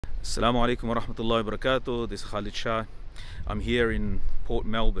Assalamu alaikum wa rahmatullahi wa barakatuh. This is Khalid Shah. I'm here in Port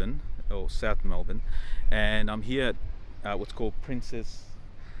Melbourne, or South Melbourne, and I'm here at what's called Princess,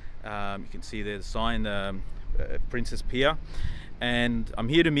 you can see there the sign, Princess Pier. And I'm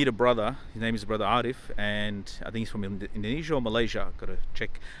here to meet a brother. His name is Br Aarif, and I think he's from Indonesia or Malaysia. I've got to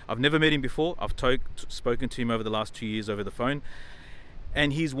check. I've never met him before. I've spoken to him over the last 2 years over the phone.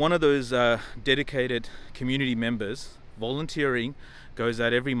 And he's one of those dedicated community members, volunteering, goes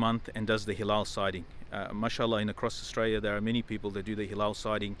out every month and does the Hilal sighting. Mashallah, across Australia there are many people that do the Hilal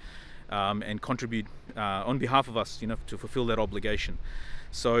sighting and contribute on behalf of us, to fulfill that obligation.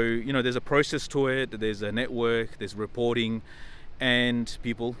 So, there's a process to it, there's a network, there's reporting, and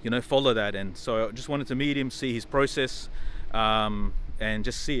people, follow that. And so I just wanted to meet him, see his process, and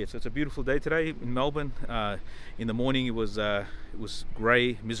just see it. So it's a beautiful day today in Melbourne. In the morning it was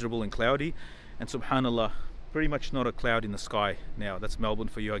grey, miserable and cloudy, and subhanallah, pretty much not a cloud in the sky now. That's Melbourne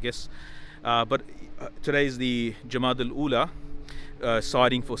for you, I guess. But today is the Jamad al-Ula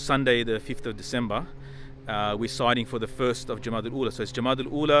sighting for Sunday the 5th of December. We're sighting for the 1st of Jamad al-Ula. So it's Jamad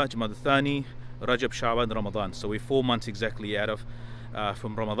al-Ula, Jamad al-Thani, Rajab, Sha'ban, Ramadan. So we're 4 months exactly out of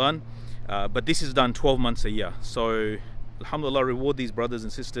from Ramadan. But this is done 12 months a year. So alhamdulillah, reward these brothers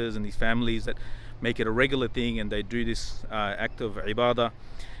and sisters and these families that make it a regular thing, and they do this act of ibadah,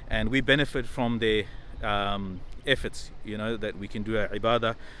 and we benefit from their efforts, that we can do our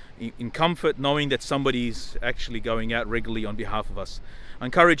ibadah in comfort, knowing that somebody's actually going out regularly on behalf of us. I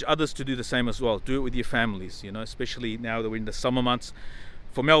encourage others to do the same as well. Do it with your families, especially now that we're in the summer months.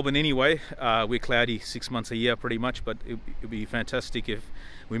 For Melbourne anyway, we're cloudy 6 months a year pretty much, but it'd be fantastic if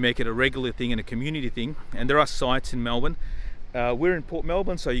we make it a regular thing and a community thing. And there are sites in Melbourne. We're in Port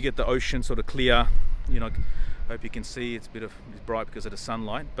Melbourne, so you get the ocean sort of clear. Hope you can see it's it's bright because of the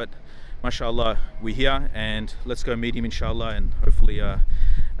sunlight, but mashallah, we're here, and let's go meet him inshallah, and hopefully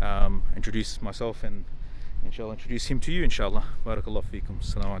introduce myself, and inshallah introduce him to you inshallah. Barakallahu feekum.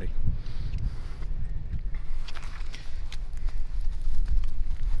 Assalamu alaikum.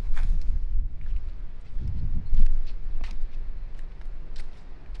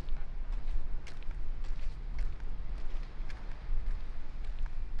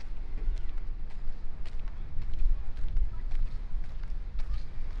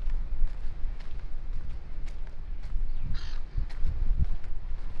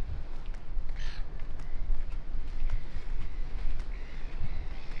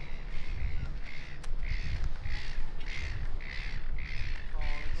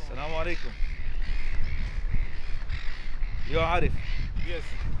 Assalamu alaikum. You're Arief. Yes.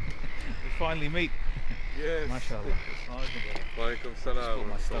 We finally meet. Yes. Mashallah. Walaikum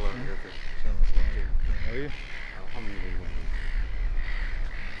salam. How are you? Alhamdulillah.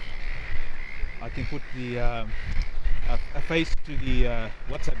 I can put the a face to the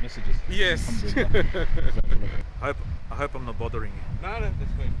WhatsApp messages. Yes. I hope I'm not bothering you. No,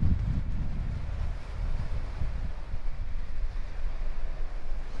 that's fine.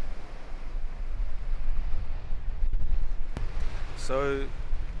 So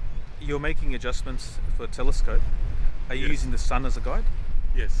you're making adjustments for a telescope. Are you using the sun as a guide?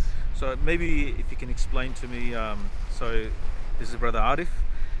 Yes. So maybe if you can explain to me, so this is Br Aarif,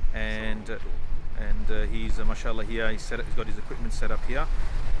 and he's mashallah here, he's got his equipment set up here.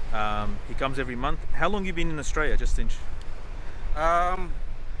 He comes every month. How long have you been in Australia? I've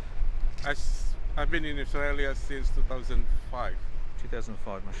been in Australia since 2005.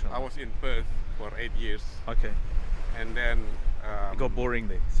 2005, mashallah. I was in Perth for 8 years. Okay. And then It got boring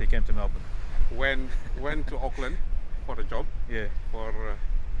there, so you came to Melbourne. went to Auckland for a job. Yeah. For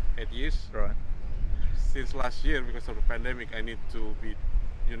 8 years. Right. Since last year, because of the pandemic, I need to be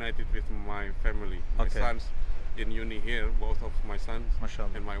united with my family. My sons in uni here, both of my sons,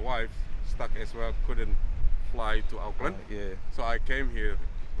 mashallah, and my wife stuck as well, couldn't fly to Auckland. Yeah. So I came here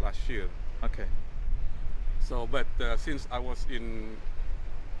last year. Okay. So, but since I was in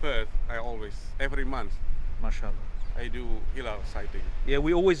Perth, I always, every month, mashallah, I do Hilal sighting. Yeah,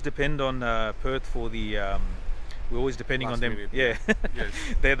 we always depend on Perth for the. We're always depending Last on them. minute. Yeah, Yes.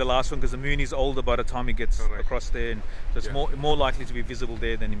 They're the last one because the moon is older by the time it gets Correct. across there, and so it's more likely to be visible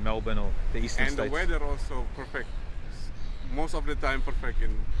there than in Melbourne or the eastern And states. the weather also perfect. Most of the time perfect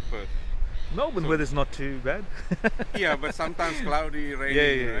in Perth. Melbourne weather's not too bad. Yeah, but sometimes cloudy,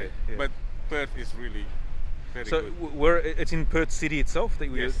 rainy, right? Yeah. But Perth is really very So good. it's in Perth City itself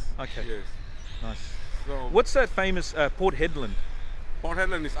that we. Yes. Okay. Yes. Nice. So What's that famous Port Hedland? Port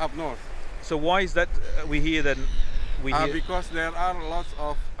Hedland is up north. So why is that? We hear that. Because there are lots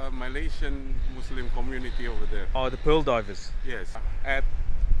of Malaysian Muslim community over there. Oh, the pearl divers. Yes. At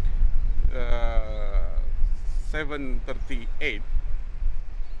 7:38,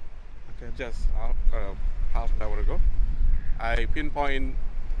 just half an hour ago. I pinpoint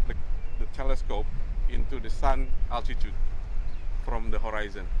the telescope into the sun altitude from the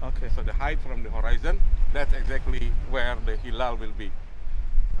horizon. Okay. So the height from the horizon, that's exactly where the hilal will be.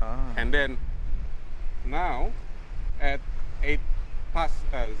 Ah. And then now at 4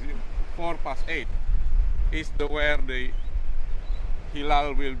 past 8 is where the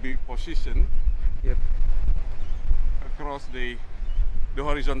hilal will be positioned. Yep. Across the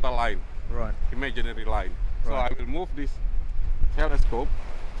horizontal line, Right. imaginary line. So Right. I will move this telescope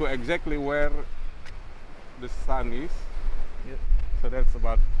to exactly where the sun is. Yep. So that's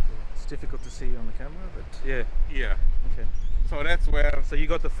about, It's difficult to see on the camera, but yeah. yeah. Okay. So that's where So you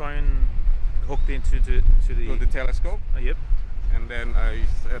got the phone hooked into the to the telescope, yep. and then I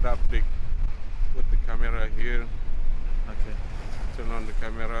set up put the camera here, Okay. turn on the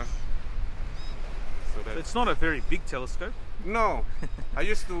camera. So So it's not a very big telescope. no, I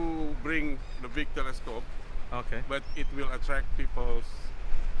used to bring the big telescope, Okay. but it will attract people's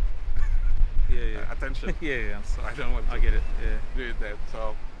Yeah. Yeah. attention. Yeah. So I don't want to I get it. Yeah. do that.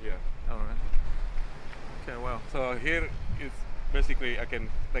 So yeah. All right. Okay. Wow. So here is basically I can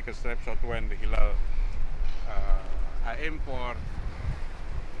take a snapshot when the hilal. I aim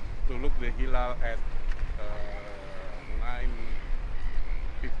to look the hilal at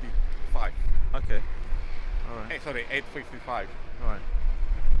 9:55. Okay. All right. Hey, sorry, 8:55. All right.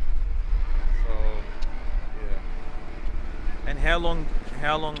 So yeah. And how long,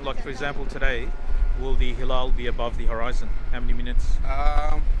 like for example today, will the hilal be above the horizon? How many minutes?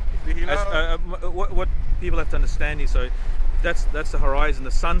 The hilal. What people have to understand is, so that's the horizon.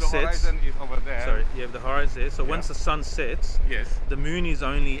 The sun the sets. horizon is over there. Sorry, yeah, the horizon there. So Yeah. once the sun sets, Yes. the moon is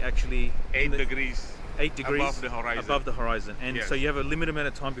only actually 8 degrees. 8 degrees above the horizon. above the horizon, and Yes. so you have a limited amount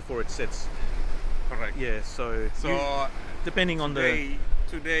of time before it sets. Correct. Yeah. So So depending on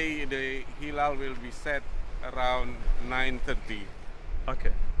today the hilal will be set around 9:30.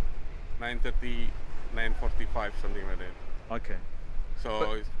 Okay. 9:30, 9:45, something like that. Okay.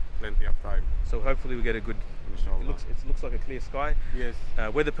 So it's plenty of time, So hopefully we get a good. inshallah. It looks like a clear sky. Yes.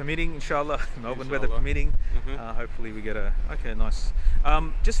 Weather permitting, inshallah. Melbourne weather Inshallah. permitting. Mhm. Hopefully we get a. Okay, nice.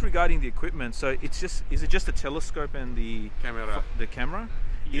 Just regarding the equipment, so is it just a telescope and the Camera. camera?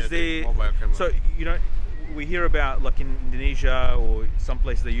 Yeah, Is the there? mobile camera. So we hear about, like in Indonesia or some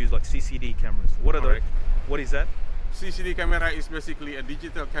places they use like CCD cameras. What are Correct. What is that? CCD camera is basically a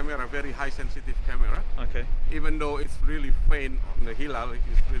digital camera, very high sensitive camera. Okay. Even though it's really faint on the hilal, it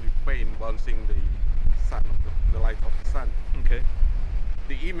is really faint bouncing the sun, the light of the sun. Okay.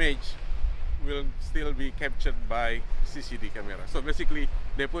 The image will still be captured by CCD camera. So basically,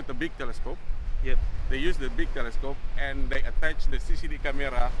 they put a big telescope. Yep. They use the big telescope and they attach the CCD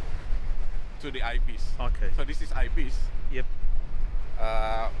camera to the eyepiece. Okay. So this is eyepiece. Yep.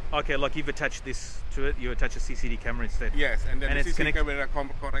 Uh, Okay, like you've attached this to it. You attach a CCD camera instead. yes, and then And the it's CCD camera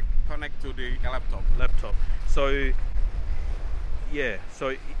connect to the laptop. Laptop. So yeah.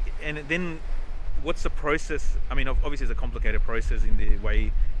 So and then what's the process? I mean, obviously it's a complicated process in the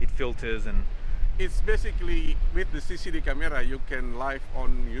way it filters and. It's basically with the CCD camera you can live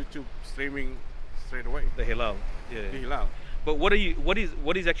on YouTube streaming straight away. The hilal. Yeah. The hilal. But what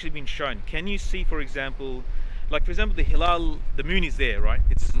is actually been shown? Can you see, for example, like for example, the hilal, the moon is there, right?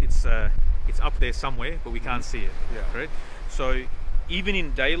 It's up there somewhere, but we can't see it. Yeah. Correct. So even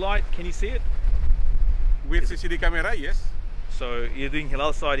in daylight, can you see it? With CCD camera, yes. So you're doing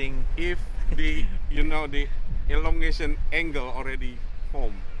hilal sighting. If the the elongation angle already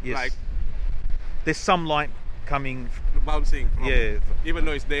formed, Yes. like There's some light coming. bouncing from, Yeah. even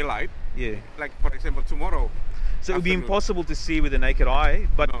though it's daylight, Yeah. like for example tomorrow. So it would be afternoon, impossible to see with the naked eye,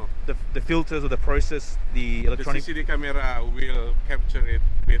 but No. the filters or the process, the the electronic. CCD camera will capture it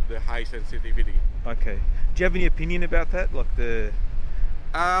with the high sensitivity. Okay. Do you have any opinion about that? Like the.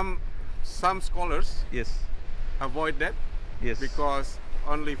 Some scholars Yes. avoid that Yes. because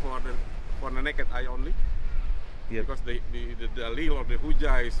only for the naked eye only. Yep. Because the dalil or the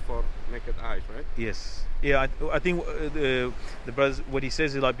hujah is for naked eyes, right? Yes. Yeah, I think the brothers, what he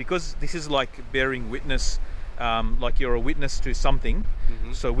says is like, because this is like bearing witness, like you're a witness to something.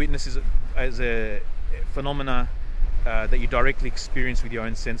 Mhm. So witness is as a phenomena that you directly experience with your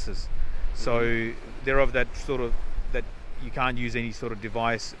own senses. So they're of that sort of, that you can't use any sort of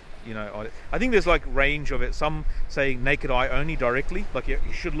device. I think there's like range of it. Some say naked eye only directly, like you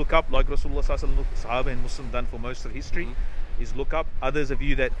should look up, like Rasulullah sallallahu alaihi wasallam, Sahaba and Muslim done for most of history, is look up. Others a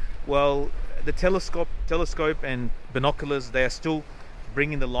view that, well, the telescope and binoculars, they are still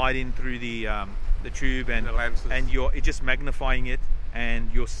bringing the light in through the tube and The lenses. and it's just magnifying it,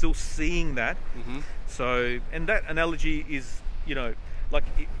 and you're still seeing that. Mhm. So, and that analogy is, like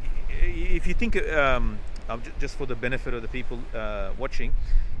if you think, just for the benefit of the people watching,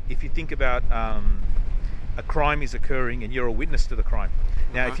 if you think about a crime is occurring and you're a witness to the crime.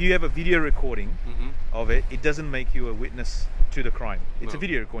 Now, if you have a video recording of it, it doesn't make you a witness to the crime. It's a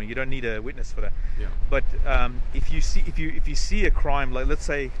video recording. You don't need a witness for that. Yeah. But if you see a crime, like let's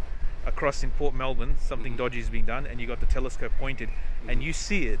say across in Port Melbourne, something dodgy is being done, and you got the telescope pointed, and you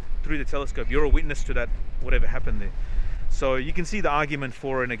see it through the telescope, you're a witness to that, whatever happened there. So you can see the argument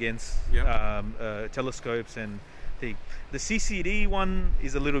for and against telescopes and the CCD one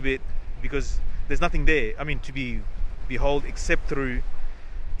is a little bit, because there's nothing there. I mean, to behold except through.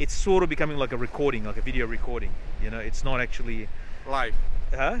 It's sort of becoming like a recording, like a video recording. You know, it's not actually live.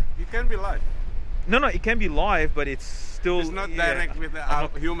 Huh? It can be live. No, it can be live, but it's still. It's not direct with the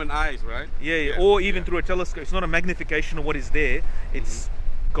human eyes, right? Yeah. Or even through a telescope. It's not a magnification of what is there. It's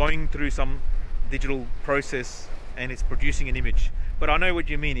going through some digital process and it's producing an image. But I know what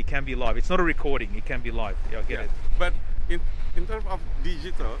you mean. It can be live. It's not a recording. It can be live. Yeah, I get it. But in terms of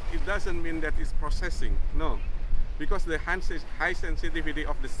digital, it doesn't mean that it's processing. No. Because the high sensitivity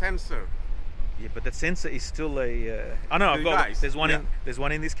of the sensor. Yeah, but the sensor is still a. I know. I've got. There's one in. There's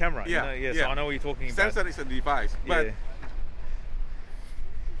one in this camera. Yeah. You know? So I know what you're talking about. Sensor is a device, but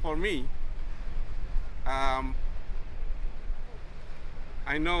for me, I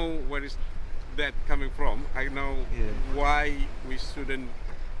know where is that coming from. I know why we shouldn't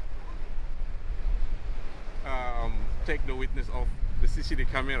take the witness of the CCD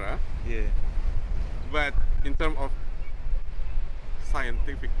camera. Yeah. But in terms of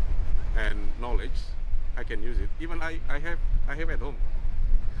scientific and knowledge, I can use it. Even I have at home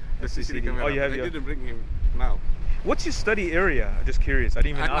the CCD camera. Oh, you have. I didn't bring him now. What's your study area? I'm just curious. I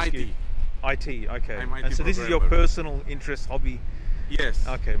didn't even ask you. IT. Okay. And so this is your personal interest, hobby. Yes.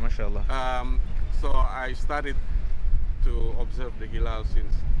 Okay, mashallah. So I started to observe the Hilal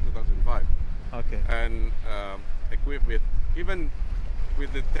since 2005. Okay. And equipped with, even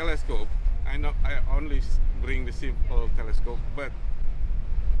with the telescope, I only bring the simple telescope, but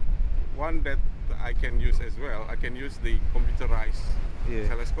one that I can use as well, I can use the computerized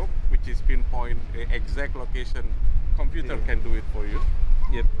telescope, which is pinpoint the exact location. Computer can do it for you.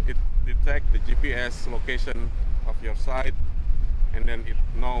 Yep. It detects the GPS location of your site, and then it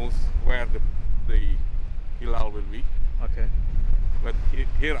knows where the Hilal will be. Okay. But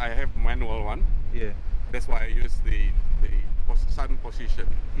here I have manual one. Yeah. That's why I use the sun position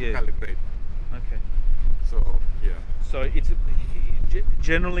to calibrate. Okay. So So it's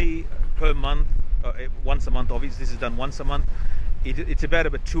generally per month, once a month. Obviously, this is done once a month. It's about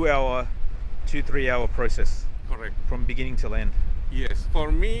a 2-3 hour process. Correct. From beginning till end. Yes.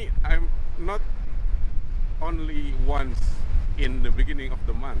 For me, I'm not only once in the beginning of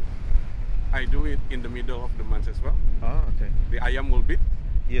the month. I do it in the middle of the month as well. Oh, okay. The ayam will beat.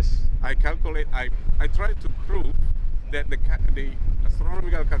 Yes. I calculate. I try to prove that the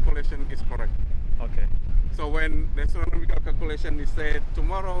astronomical calculation is correct. Okay. So when the astronomical calculation is said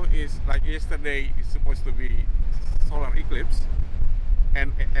tomorrow is like yesterday is supposed to be solar eclipse,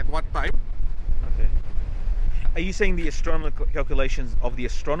 and at what time? Okay. Are you saying the astronomical calculations of the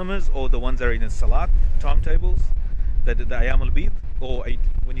astronomers, or the ones that are in the Salat timetables, the Ayam al-Bid, or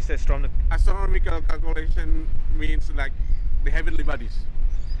when you say astronomical calculation means like the heavenly bodies.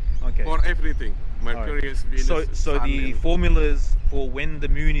 Okay. For everything, Mercurius, Venus. So Sun, the formulas for when the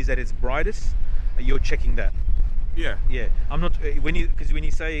moon is at its brightest, you're checking that. Yeah. Yeah. I'm not when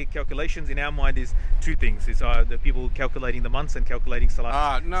you say calculations, in our mind is two things. It's the people calculating the months and calculating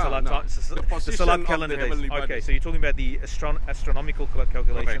Salat. No. Time, the Salat calendar days. Okay. Bodies. So you're talking about the astronomical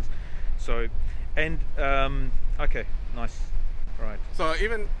calculations. Correct. So, and okay, nice. Right. So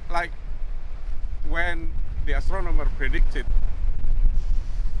even like when the astronomer predicted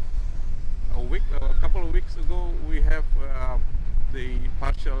a couple of weeks ago, we have the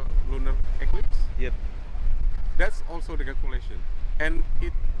partial lunar eclipse. Yep. That's also the calculation, and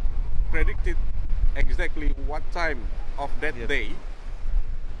it predicted exactly what time of that day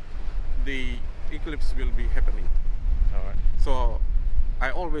the eclipse will be happening. All right. So I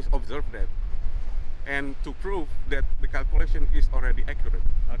always observe that, and to prove that the calculation is already accurate.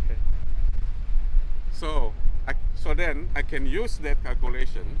 Okay. So then I can use that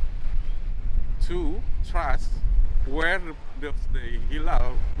calculation to trust where the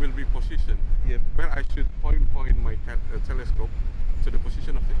Hilal will be positioned. Yep. Where I should point my telescope to the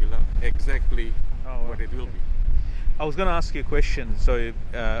position of the Hilal, exactly where it will be. I was going to ask you a question. So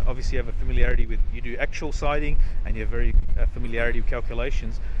obviously you have a familiarity with, you do actual sighting, and you have very familiarity with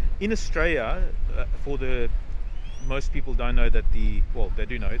calculations. In Australia, most people don't know that they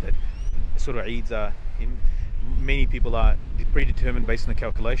do know that sort of Eids are, many people are predetermined based on the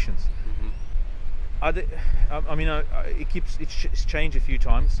calculations. Mm-hmm. I mean, it's changed a few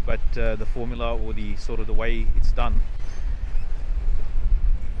times, but the formula or the sort of the way it's done.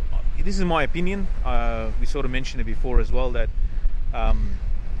 This is my opinion. We sort of mentioned it before as well that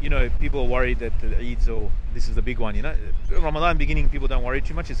you know, people are worried that the Eids, or this is the big one. You know, Ramadan beginning, people don't worry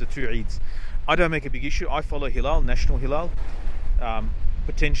too much. It's the two Eids. I don't make a big issue. I follow Hilal, national Hilal.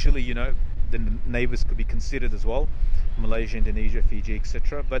 Potentially, you know, the neighbours could be considered as well, Malaysia, Indonesia, Fiji,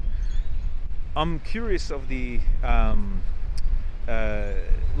 etc. But I'm curious of the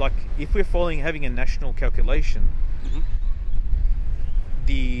like if we're having a national calculation,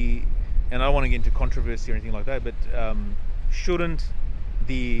 and I don't want to get into controversy or anything like that, but shouldn't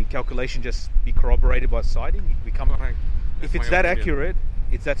the calculation just be corroborated by sighting? Correct. If it's that accurate,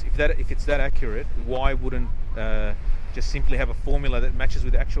 if it's that accurate, why wouldn't just simply have a formula that matches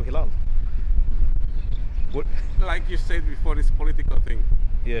with the actual Hilal? What? Like you said before, this political thing.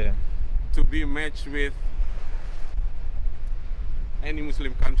 Yeah. To be matched with any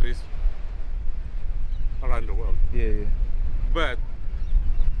Muslim countries around the world. Yeah. But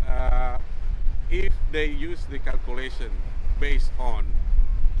if they use the calculation based on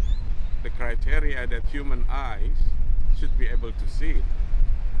the criteria that human eyes should be able to see it,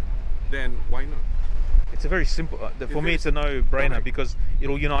 then why not? It's a very simple, for me it's a no-brainer, because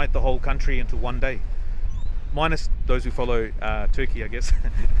it'll unite the whole country into one day. Minus those who follow Turkey, I guess.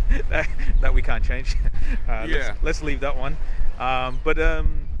 that we can't change. Let's leave that one.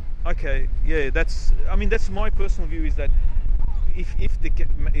 Okay, yeah, that's my personal view, is that if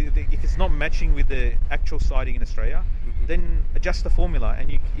it's not matching with the actual sighting in Australia, then adjust the formula.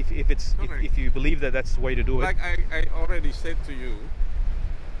 And if you believe that that's the way to do it. Like I already said to you,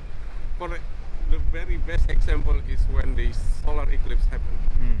 for the very best example is when the solar eclipse happened.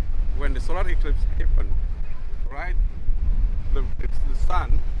 When the solar eclipse happened, right, it's the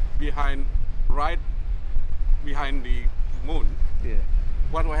sun right behind the moon. Yeah.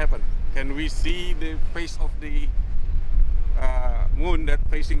 What will happen? Can we see the face of the moon that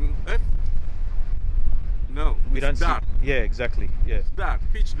facing Earth? No, we don't dark. see. Yeah, exactly. Yeah. It's dark,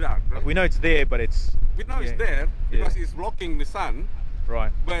 pitch dark. Right? We know it's there, but it's. We know it's there because it's blocking the sun.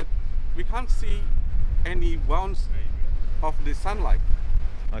 Right. But we can't see any bounce of the sunlight.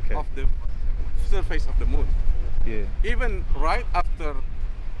 Okay. Of the surface of the moon. Yeah. Even right after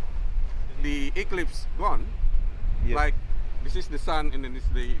the eclipse gone, like this is the sun and then this is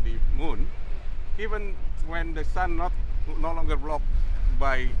the moon. Even when the sun no longer blocked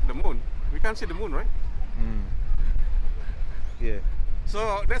by the moon, we can't see the moon, right? Yeah.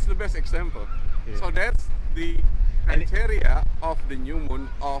 So that's the best example. Yeah. So that's the criteria of the new moon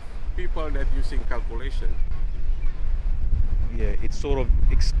of people that using calculation. Yeah, it sort of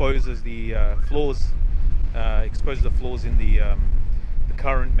exposes the flaws, in the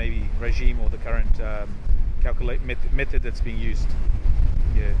current maybe regime, or the current method that's being used.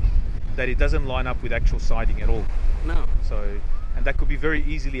 Yeah, that it doesn't line up with actual sighting at all. No. So, and that could be very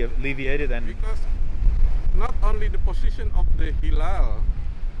easily alleviated. And because not only the position of the hilal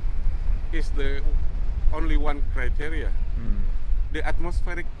is the only one criteria. The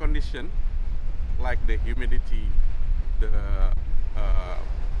atmospheric condition, like the humidity, the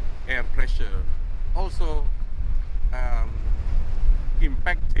air pressure, also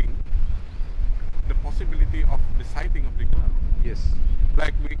impacting the possibility of the sighting of the hilal. Yes.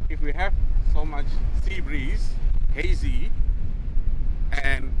 Like if we have so much sea breeze, hazy,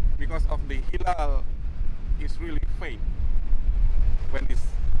 and because of the hilal is really faint when it's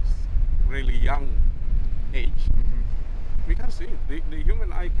really young age, we can't see it. The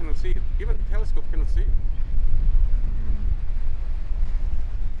human eye cannot see it. Even the telescope cannot see it.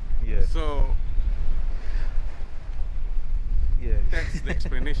 Yeah. So yeah, that's the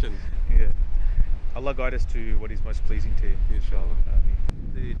explanation. Yeah. Allah guide us to what is most pleasing to you. Inshallah.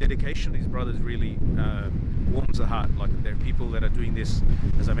 The dedication of these brothers really warms the heart. Like, there are people that are doing this,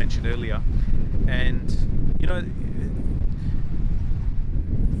 as I mentioned earlier, and you know,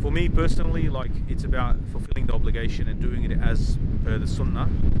 for me personally, like, it's about fulfilling the obligation and doing it as per the sunnah,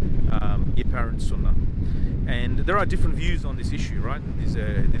 the apparent sunnah. And there are different views on this issue, right?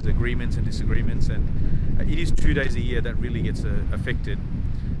 There's agreements and disagreements, and it is 2 days a year that really gets affected.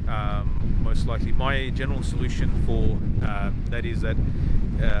 Most likely, my general solution for that is that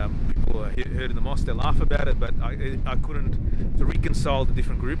people heard in the mosque, they laugh about it, but I couldn't, to reconcile the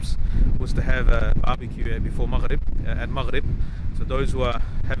different groups, was to have a barbecue before Maghrib, at Maghrib. So those who are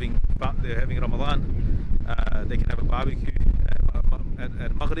having Ramadan, they can have a barbecue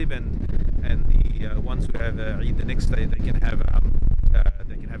at Maghrib, and the ones who have Eid the next day, they can have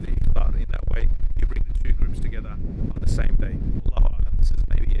the iftar. In that way, you bring the two groups together on the same day. Allahu A'lam. This is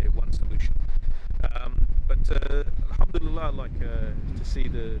maybe one solution. I'd like to see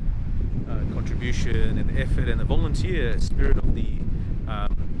the contribution and the effort and the volunteer spirit of the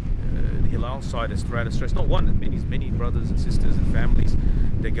Hilal sighters throughout Australia. It's not one, many brothers and sisters and families.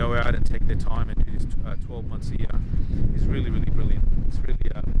 They go out and take their time and do this 12 months a year. It's really, really brilliant. It's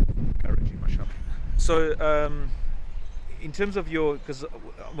really encouraging, mashallah. So, in terms of your, because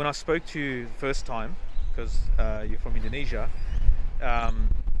when I spoke to you the first time, because you're from Indonesia,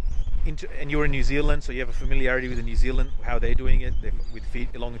 and you're in New Zealand, so you have a familiarity with New Zealand, how they're doing it,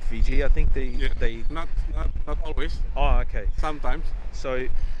 along with Fiji, I think they not always. Oh, okay. Sometimes. So,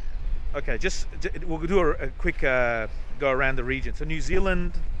 okay, we'll do a quick go around the region. So New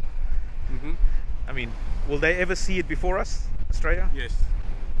Zealand, I mean, will they ever see it before us, Australia? Yes.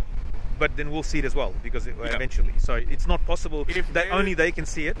 But then we'll see it as well, because eventually. So it's not possible that only they can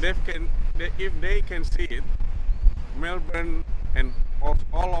see it. If they can see it, Melbourne and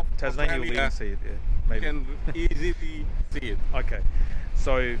all of Tasmania will even see it. Yeah, maybe. Can easily see it. Okay.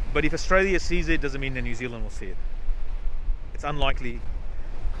 So, but if Australia sees it, doesn't mean that New Zealand will see it. It's unlikely.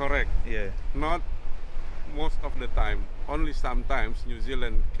 Correct. Yeah. Not most of the time. Only sometimes New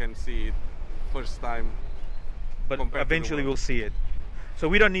Zealand can see it first time. But eventually we'll see it. So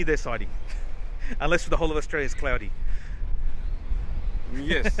we don't need their sighting, unless the whole of Australia is cloudy.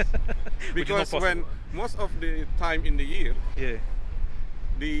 Yes, because when most of the time in the year,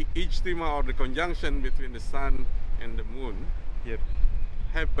 the ijtima or the conjunction between the sun and the moon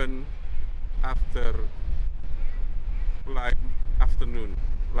happen after like afternoon,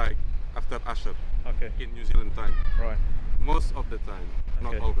 like after Asher. Okay. In New Zealand time. Right. Most of the time,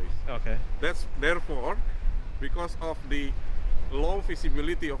 not always. Okay. That's therefore, because of the low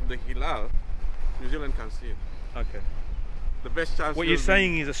visibility of the Hilal, New Zealand can see it. Okay. The best chance. What you're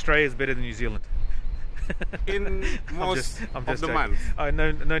saying is Australia is better than New Zealand. In most of the months.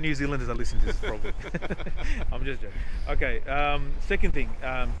 No New Zealanders are listening to this probably. I'm just joking. Okay. Second thing,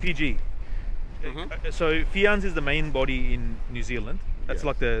 Fiji. So Fians is the main body in New Zealand. That's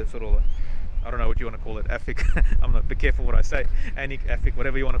like the sort of, I don't know what you want to call it, AFIC. I'm not, be careful what I say. ANIC, AFIC,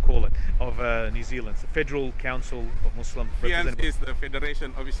 whatever you want to call it, of New Zealand. It's the Federal Council of Muslim Representatives. Is the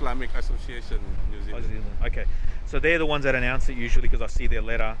Federation of Islamic Association New Zealand. Okay, so they're the ones that announce it usually, because I see their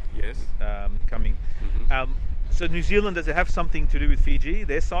letter coming. So New Zealand, does it have something to do with Fiji,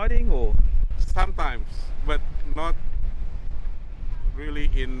 their sighting, or? Sometimes, but not really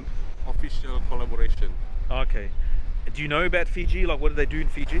in official collaboration. Okay. Do you know about Fiji? Like, what do they do in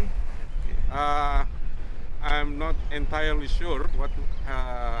Fiji? I'm not entirely sure what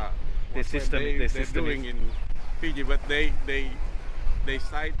they're doing in Fiji, but they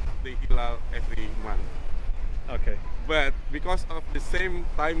sight the Hilal every month. Okay. But because of the same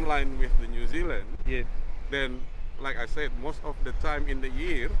timeline with the New Zealand, then like I said, most of the time in the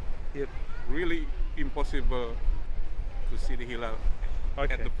year, really impossible to see the Hilal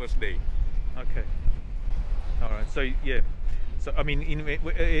at the first day. Okay. All right. So So I mean,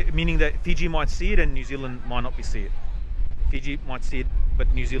 meaning that Fiji might see it and New Zealand might not see it. Fiji might see it, but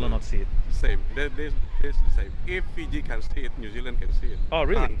New Zealand not see it. Same. There's the same. If Fiji can see it, New Zealand can see it. Oh,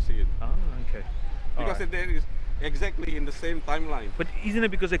 really? Can't see it. Oh, okay. Because there is exactly in the same timeline. But isn't it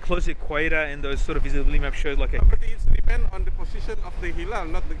because they're close to the equator and those sort of visibility map shows like a... But it depends on the position of the Hilal,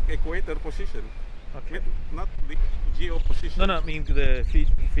 not the equator position. Okay. Not the geo position. No, I mean the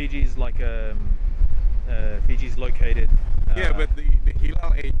Fiji's like Fiji's located. But the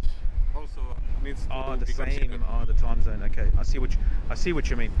Hilal age also needs to be considered. The time zone. Okay, I see what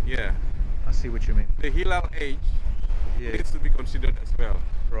you mean. Yeah, I see what you mean. The Hilal age needs to be considered as well.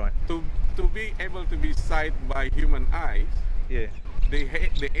 Right. To be able to be sighted by human eyes. Yeah. The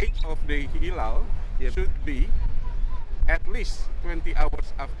age of the Hilal should be at least 20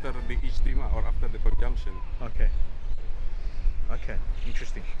 hours after the ijtima or after the conjunction. Okay. Okay.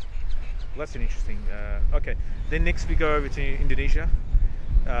 Interesting. Well, that's an interesting. Okay, then next we go over to Indonesia,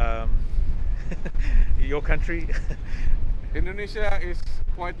 your country. Indonesia is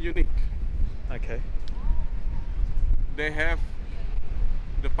quite unique. Okay. They have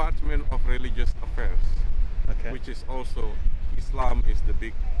Department of Religious Affairs, which is also Islam is the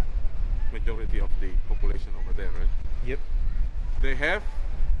big majority of the population over there, right? Yep. They have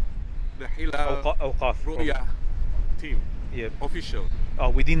the Hilal Ru'yah team. Yep. Official.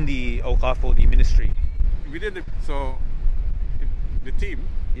 Within the Awqaf or the ministry. Within the team.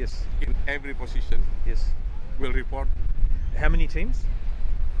 Yes. In every position. Yes. Will report. How many teams?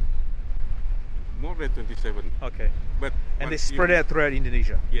 More than 27. Okay. But and they spread out throughout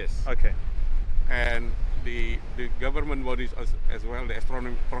Indonesia. Yes. Okay. And the government bodies as well, the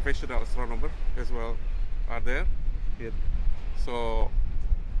professional astronomers as well are there. Yep. So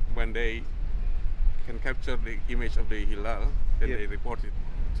when they can capture the image of the Hilal, then Yep. they report it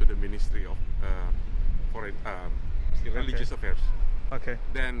to the Ministry of Foreign Religious Affairs. Okay.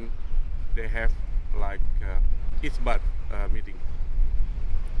 Then they have like Isbat meeting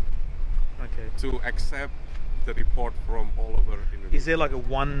Okay. to accept the report from all over Indonesia. Is there like a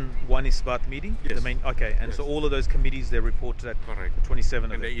one Isbat meeting? Yes. The main, okay, and so Yes. all of those committees they report to that. Correct. 27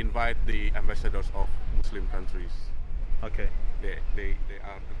 of And them. they invite the ambassadors of Muslim countries. Okay. They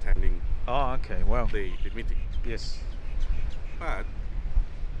are attending Oh, okay. Wow. the meeting. Yes. But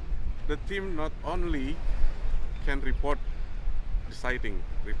the team not only can report the sighting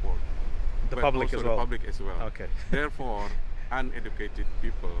report, The but public also as the well. public as well. Okay. Therefore, uneducated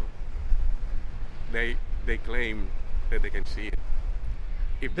people, they claim that they can see it.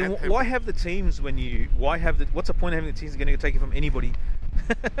 If Then that why happen- have the teams when you? Why have the? What's the point of having the teams going to take it from anybody?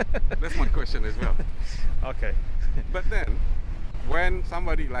 That's my question as well. Okay. But then, when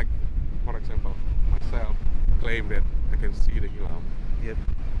somebody like, for example, myself, claim that I can see the Hilal, Yep.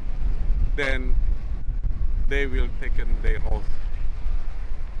 then they will take their oath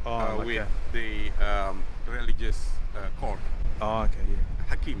Oh, with okay. the religious court, Oh, okay. Yeah.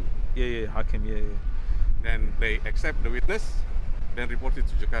 Hakim. Yeah. Hakim. Yeah. Then they accept the witness, then report it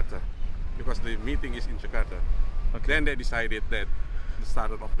to Jakarta, because the meeting is in Jakarta. Okay. Then they decided that the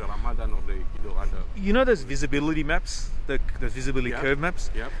start of the Ramadan or the Idul Adha. You know those visibility maps, the visibility Yeah. curve maps.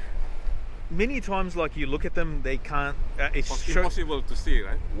 Yep. Many times, like you look at them, they can't. It's Impossible to see,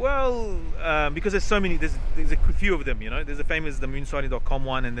 right? Well, because there's so many. There's a few of them. You know, there's a famous the moonsighting.com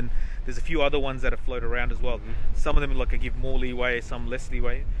one, and then there's a few other ones that are float around as well. Mhm. Some of them like give more leeway, some less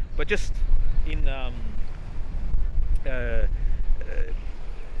leeway. But just in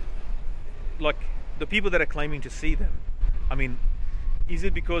like the people that are claiming to see them, I mean, is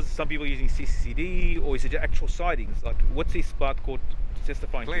it because some people are using CCD or is it actual sightings? Like, what's this part called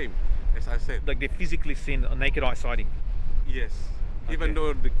testifying? to? Claim, as I said. Like they're physically seen a naked eye sighting. Yes. Even Okay.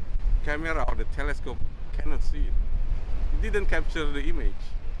 though the camera or the telescope cannot see it. It didn't capture the image.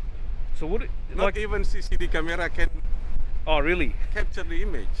 So what? Not Like, even CCD camera can oh really? capture the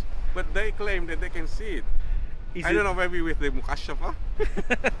image. But they claim that they can see it. Is I don't know, maybe with the mukashafa.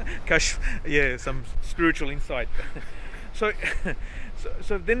 Kash, yeah, some spiritual insight. so,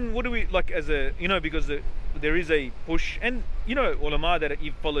 so then what do we like as a because there is a push and ulama that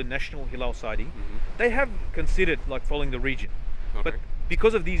have followed national Hilal sighting, Mhm. they have considered like following the region, but Correct.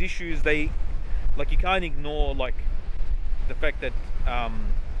 because of these issues, they like you can't ignore like the fact that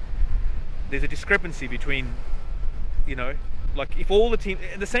there's a discrepancy between like if all the team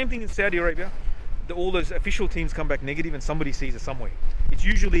the same thing in Saudi Arabia. All those official teams come back negative and somebody sees it somewhere. It's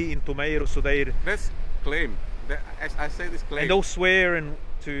usually in Tumair or Sudair Let's claim. That, as I say this claim. and they'll swear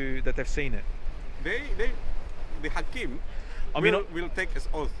that they've seen it. The Hakim I mean, will take his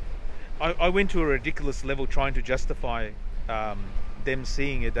oath. I went to a ridiculous level trying to justify them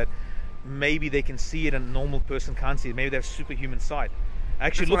seeing it, that maybe they can see it and a normal person can't see it. Maybe they have superhuman sight. I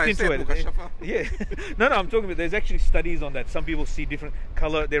actually That's looked what into I it. said, Mukashafa. Yeah. No, I'm talking about there's actually studies on that. Some people see different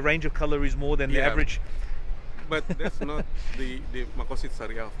color, their range of color is more than the Yeah. average. But that's not the Maqasid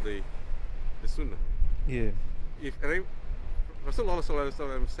Syariah of the Sunnah. Yeah. If Rasulullah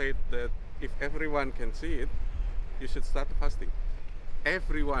SAW said that if everyone can see it, you should start fasting.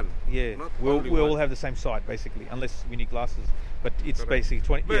 Everyone. Yeah, Not we only all one. have the same sight basically, unless we need glasses. But it's Correct. basically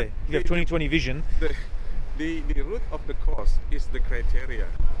 20. But Yeah, you have the- 20/20 vision. The root of the cause is the criteria.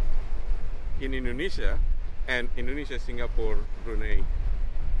 In Indonesia, and Indonesia, Singapore, Brunei,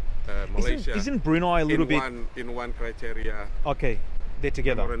 Malaysia. Isn't Brunei a little bit? in one criteria. Okay, they're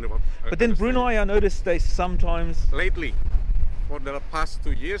together. memorandum of But then understanding. Brunei, I noticed they sometimes Lately, for the past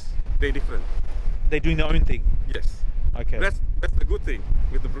 2 years, they different. they're doing their own thing. Yes. Okay. That's the good thing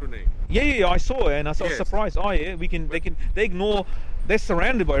with the Brunei. Yeah, I saw it and I was Yes. surprised. Oh yeah, they ignore. They're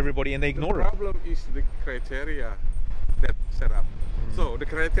surrounded by everybody and they ignore The it. problem is the criteria that set up. So the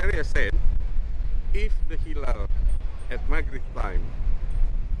criteria said, if the Hilal at Maghrib time,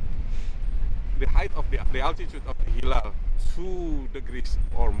 the height of the altitude of the Hilal 2 degrees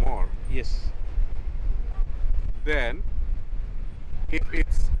or more, Yes. then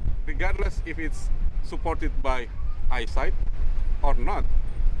regardless if it's supported by eyesight or not,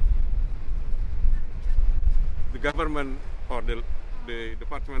 the government or the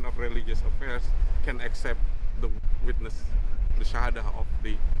Department of Religious Affairs can accept the witness, the shahada of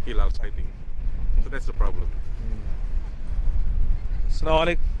the Hilal sighting. So that's the problem.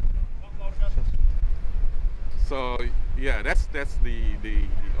 Assalamu alaikum. So yeah, that's the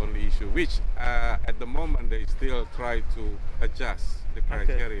only issue, which at the moment they still try to adjust the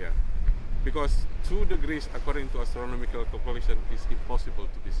criteria, because 2 degrees according to astronomical calculation is impossible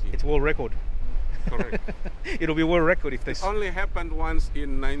to be seen. It's world record. Correct. It'll be a world record if they. It only happened once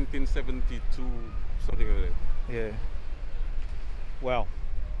in 1972, something like that. Yeah. Wow.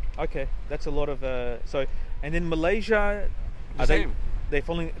 Okay, that's a lot of. So, and then Malaysia, The same. They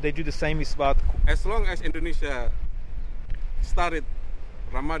following? They do the same isbat. As long as Indonesia started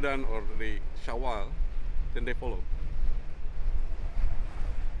Ramadan or the Shawwal, then they follow.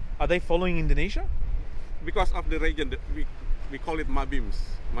 Are they following Indonesia? Because of the region, we call it Mabims.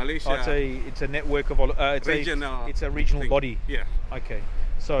 Malaysia. Oh, it's a network of. It's a regional thing. body. Yeah. Okay.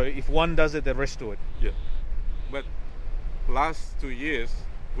 So if one does it, the rest do it. Yeah. But last 2 years,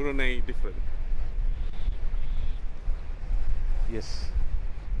 Brunei different. Yes.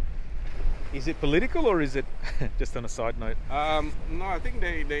 Is it political or is it just on a side note? No, I think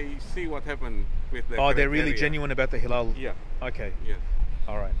they see what happened with the. Oh, they're really area. genuine about the Hilal. Yeah. Okay. Yeah.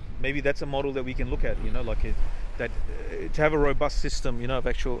 All right. Maybe that's a model that we can look at. You know, like to have a robust system. You know, of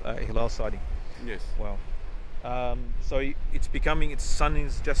actual Hilal sighting. Yes. Wow. So it's becoming. Its sun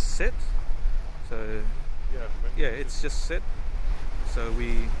is just set. So Yeah. it's just set. So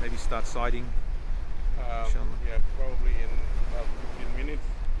we maybe start sighting. Yeah, probably in about 15 minutes.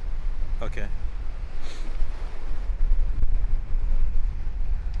 Okay.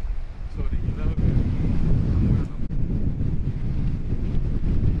 So the Hilal is somewhere up.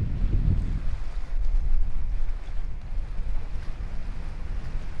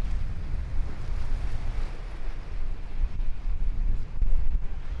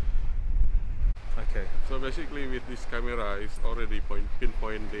 Okay. So basically, with this camera, it's already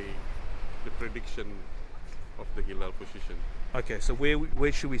pinpoint the prediction of the Hilal position. Okay. So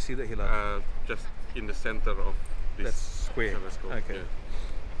where should we see the Hilal? Just in the center of this That's square. telescope. Okay.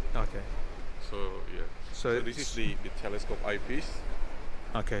 Yeah. Okay. So yeah. So So this is the telescope eyepiece,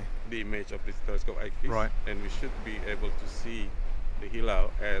 Okay. the image of this telescope eyepiece, Right. and we should be able to see the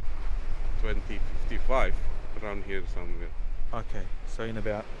Hilal at 20:55 around here somewhere. Okay. So in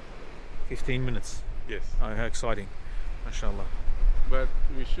about 15 minutes. Yes. Oh, how exciting. MashaAllah. But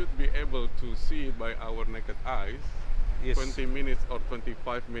we should be able to see it by our naked eyes Yes. 20 minutes or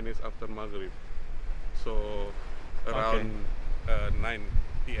 25 minutes after Maghrib. So around 9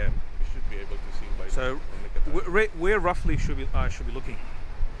 p.m. we should be able to see by So the naked eye. where roughly should we looking?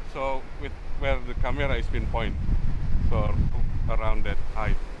 So with where the camera is pinpoint, so around that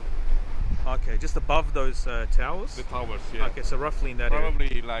height, Okay, just above those towers. the towers. Yeah. Okay, so roughly in that area.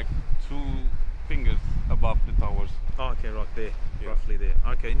 Probably like 2 fingers above the towers. Oh, okay, right there, Yeah. roughly there.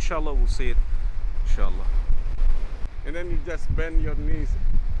 Okay, inshallah we'll see it. Inshallah. And then you just bend your knees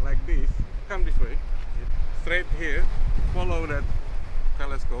like this. Come this way. Straight here. Follow that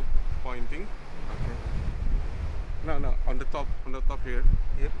telescope pointing. Okay. No, on the top here.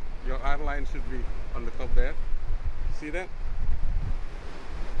 Yep. Your eye line should be on the top there. See that?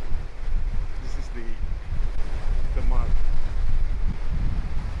 This is the mark.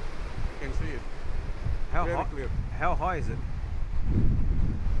 You can see it. How Very high? clear. How high is it?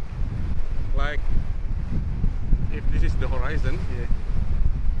 Like if this is the horizon, Yeah.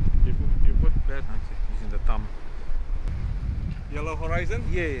 you put that Okay, using the thumb. yellow horizon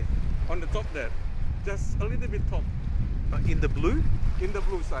Yeah. on the top there. Just a little bit top. In the blue? In the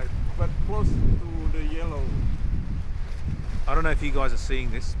blue side, but close to the yellow. I don't know if you guys are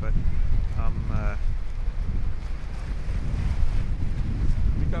seeing this, but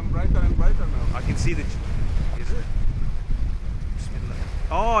Become brighter and brighter now. I can see the. Is it? Bismillah.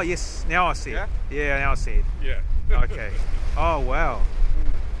 Oh yes, now I see Yeah? it. Yeah, now I see it. Yeah. Okay. Oh wow.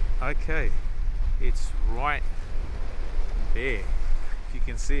 Okay. It's right there. If you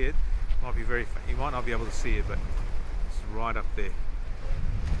can see it, might be very. You might not be able to see it, but it's right up there.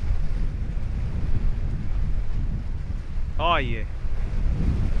 Oh yeah.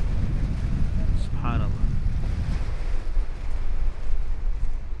 Subhanallah.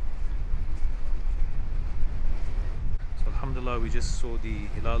 So alhamdulillah, we just saw the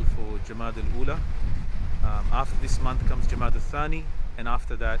Hilal for Jamad al-Ula. After this month comes Jamad al-Thani, and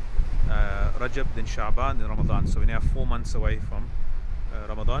after that Rajab, then Sha'ban, then Ramadan. So we're now 4 months away from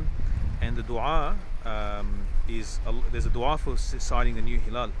Ramadan. And the dua there's a dua for sighting the new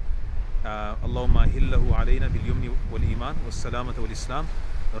Hilal. Allahumma hillahu alayna bil yumni wal iman was salamata wal islam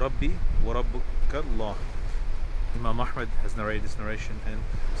Rabbi wa rabbuka Allah. Imam Ahmad has narrated this narration and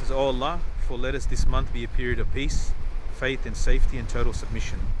says, "Oh Allah, for let us this month be a period of peace, faith and safety and total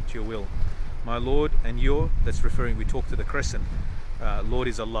submission to your will. My Lord and your," that's referring, we talk to the crescent, Lord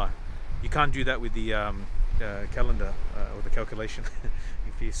is Allah. You can't do that with the calendar or the calculation.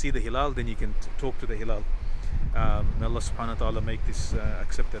 If you see the Hilal, then you can talk to the Hilal. May Allah subhanahu wa ta'ala make this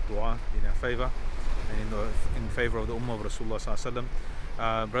accept that dua in our favor and in favor of the ummah of Rasulullah sallallahu alaihi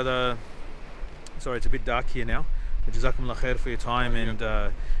wasallam. Brother Sorry, it's a bit dark here now. Jazakumullah khair for your time, and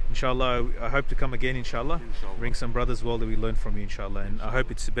inshallah, I hope to come again, inshallah. Bring some brothers well that we learn from you, inshallah. And I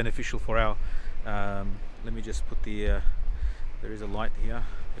hope it's beneficial for our. Let me just put the. There is a light here,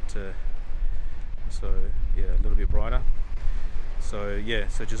 but so yeah, a little bit brighter. So yeah,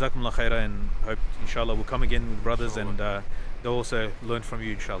 so Jazakumullah khaira, and hope inshallah we'll come again with brothers, and they'll also learn from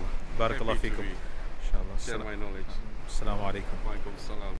you, inshallah. Barakallah fikum. Share my knowledge. Assalamu alaikum. Wa alaikum salam.